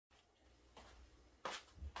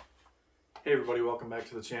Hey everybody, welcome back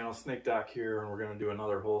to the channel. Snake Doc here, and we're going to do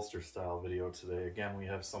another holster style video today. Again, we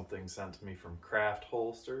have something sent to me from Craft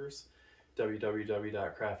Holsters,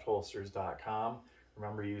 www.craftholsters.com.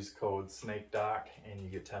 Remember, use code SNAKEDOC and you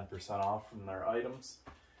get 10% off from their items.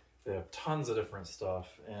 They have tons of different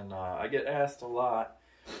stuff, and I get asked a lot,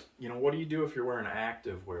 you know, what do you do if you're wearing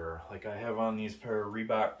active wear? Like I have on these pair of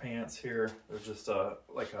Reebok pants here. They're just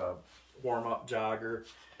like a warm-up jogger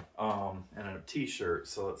and a t-shirt.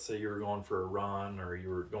 So let's say you were going for a run, or you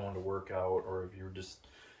were going to work out, or if you were just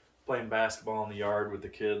playing basketball in the yard with the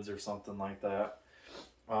kids or something like that.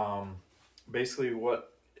 Basically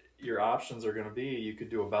what your options are going to be, you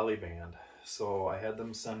could do a belly band. So I had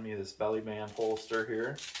them send me this belly band holster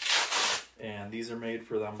here, and these are made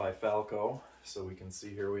for them by Falco. So we can see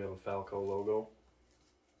here we have a Falco logo.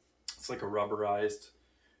 It's like a rubberized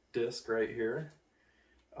disc right here.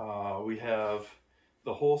 We have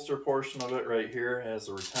the holster portion of it right here has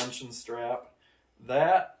a retention strap.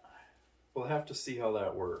 That, we'll have to see how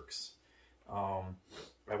that works.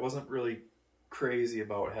 I wasn't really crazy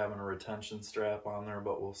about having a retention strap on there,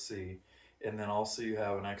 but we'll see. And then also you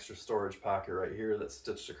have an extra storage pocket right here that's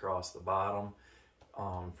stitched across the bottom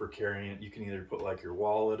for carrying it. You can either put like your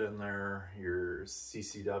wallet in there, your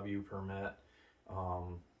CCW permit,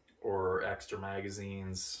 or extra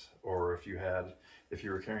magazines, or if you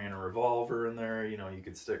were carrying a revolver in there, you know, you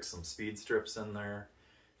could stick some speed strips in there.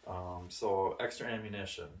 So extra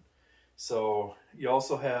ammunition. So you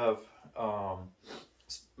also have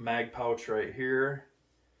mag pouch right here,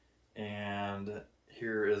 and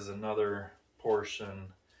here is another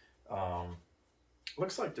portion.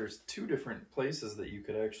 Looks like there's two different places that you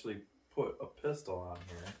could actually put a pistol on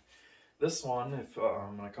here. This one, if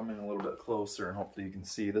I'm going to come in a little bit closer and hopefully you can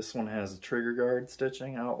see, this one has a trigger guard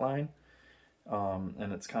stitching outline,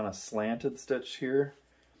 and it's kind of slanted stitch here.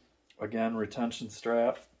 Again, retention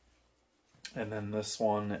strap. And then this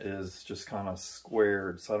one is just kind of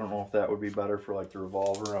squared, so I don't know if that would be better for like the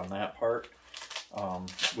revolver on that part,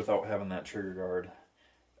 without having that trigger guard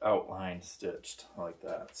outline stitched like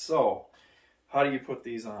that. So how do you put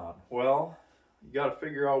these on? Well, you got to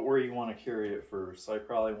figure out where you want to carry it first. So I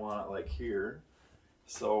probably want it like here.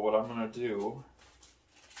 So what I'm going to do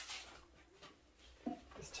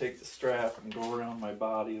is take the strap and go around my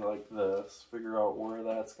body like this, figure out where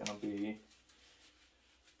that's going to be,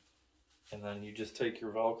 and then you just take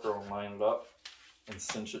your Velcro and line it up and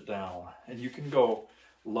cinch it down. And you can go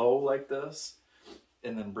low like this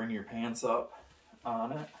and then bring your pants up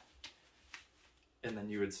on it, and then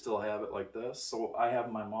you would still have it like this. So I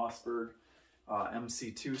have my Mossberg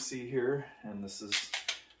MC2C here, and this is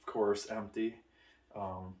of course empty.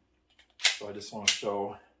 So I just want to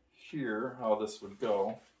show here how this would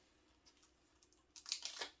go.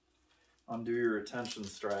 Undo your retention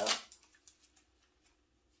strap.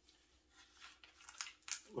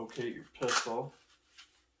 Locate your pistol.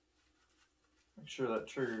 Make sure that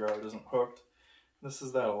trigger guard isn't hooked. This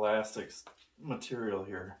is that elastic material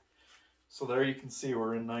here. So there you can see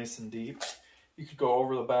we're in nice and deep. You could go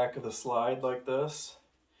over the back of the slide like this,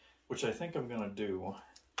 which I think I'm going to do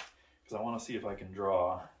because I want to see if I can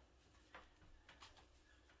draw.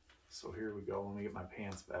 So here we go. Let me get my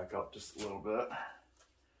pants back up just a little bit.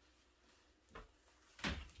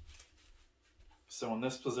 So in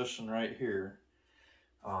this position right here,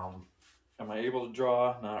 am I able to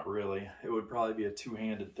draw? Not really. It would probably be a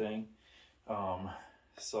two-handed thing.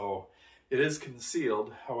 So it is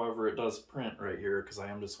concealed, however it does print right here because I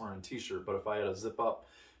am just wearing a t-shirt. But if I had a zip-up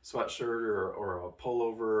sweatshirt or a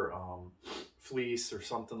pullover fleece or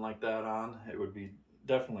something like that on, it would be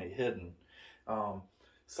definitely hidden.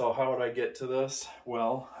 So how would I get to this?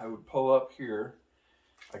 Well, I would pull up here.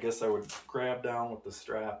 I guess I would grab down with the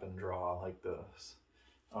strap and draw like this.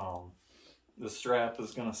 The strap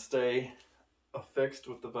is going to stay affixed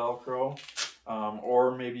with the Velcro,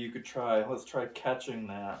 or maybe you could try, let's try catching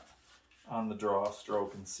that on the draw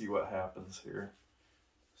stroke and see what happens here.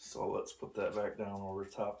 So let's put that back down over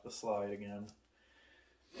top the slide again.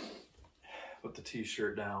 Put the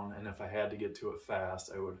t-shirt down, and if I had to get to it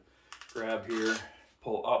fast, I would grab here,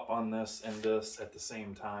 pull up on this and this at the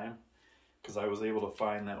same time, because I was able to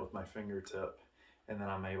find that with my fingertip, and then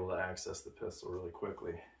I'm able to access the pistol really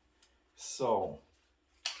quickly. So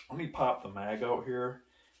let me pop the mag out here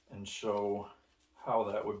and show how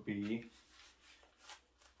that would be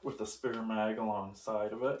with the spare mag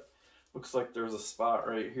alongside of it. Looks like there's a spot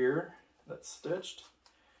right here that's stitched.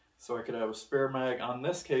 So I could have a spare mag. On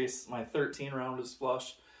this case, my 13 round is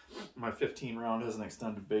flush. My 15 round has an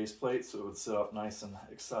extended base plate, so it would sit up nice and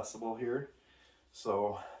accessible here.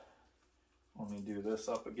 So let me do this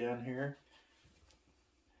up again here.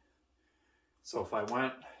 So if I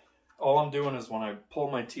went all I'm doing is when I pull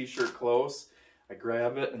my t-shirt close, I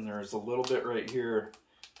grab it and there's a little bit right here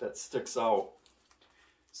that sticks out.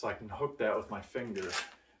 So I can hook that with my finger,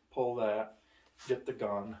 pull that, get the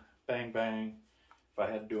gun, bang, bang. If I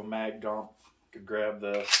had to do a mag dump, I could grab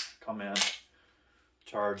this, come in,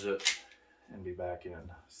 charge it, and be back in.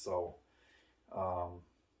 So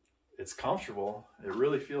it's comfortable. It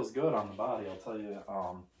really feels good on the body, I'll tell you.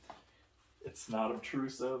 It's not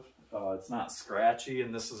obtrusive. It's not scratchy,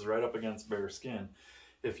 and this is right up against bare skin.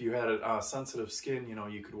 If you had a sensitive skin, you know,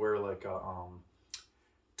 you could wear like a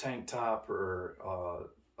tank top or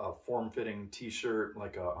a form-fitting t-shirt,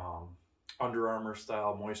 like a Under Armour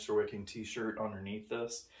style moisture wicking t-shirt underneath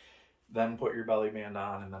this, then put your belly band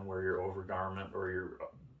on and then wear your overgarment or your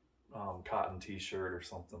cotton t-shirt or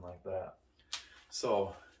something like that.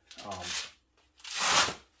 So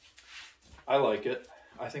I like it.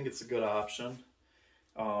 I think it's a good option,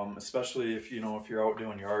 especially if, you know, if you're out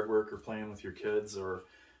doing yard work or playing with your kids or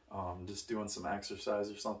just doing some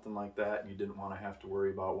exercise or something like that, and you didn't want to have to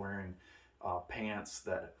worry about wearing pants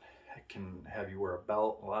that can have you wear a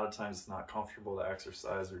belt. A lot of times it's not comfortable to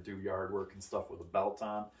exercise or do yard work and stuff with a belt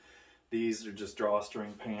on. These are just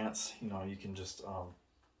drawstring pants. You know, you can just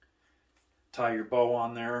tie your bow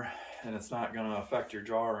on there, and it's not going to affect your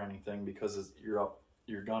jaw or anything because your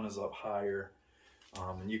gun is up higher.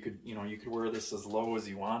 And you could wear this as low as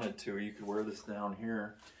you wanted to. You could wear this down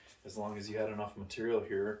here as long as you had enough material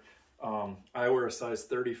here. I wear a size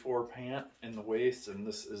 34 pant in the waist, and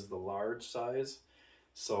this is the large size.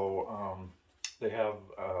 So they have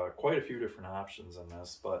quite a few different options in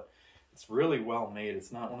this, but it's really well made.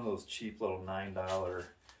 It's not one of those cheap little $9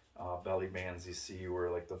 belly bands you see where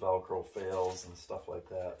like the Velcro fails and stuff like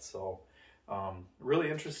that. So really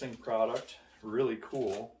interesting product, really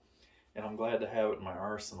cool. And I'm glad to have it in my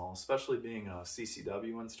arsenal, especially being a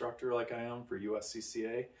CCW instructor like I am for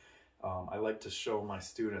USCCA. I like to show my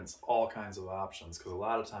students all kinds of options because a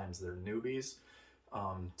lot of times they're newbies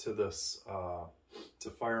to this, to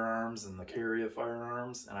firearms and the carry of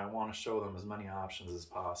firearms, and I want to show them as many options as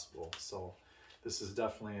possible. So this is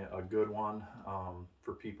definitely a good one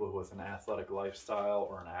for people with an athletic lifestyle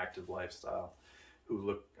or an active lifestyle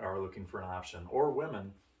who are looking for an option, or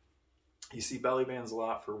women. You see belly bands a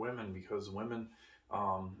lot for women because women,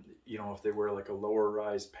 you know, if they wear like a lower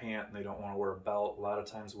rise pant and they don't want to wear a belt, a lot of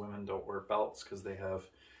times women don't wear belts because they have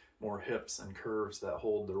more hips and curves that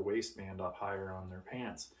hold their waistband up higher on their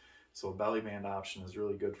pants. So a belly band option is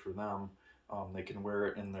really good for them. They can wear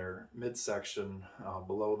it in their midsection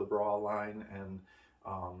below the bra line and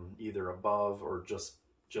either above or just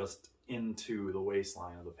into the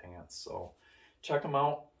waistline of the pants. So check them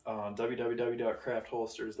out.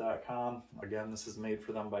 www.craftholsters.com. Again, this is made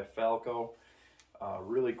for them by Falco.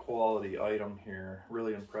 Really quality item here.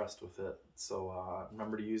 Really impressed with it. So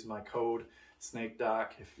remember to use my code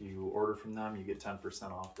SnakeDoc. If you order from them, you get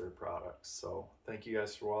 10% off their products. So thank you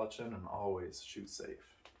guys for watching, and always shoot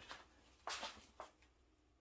safe.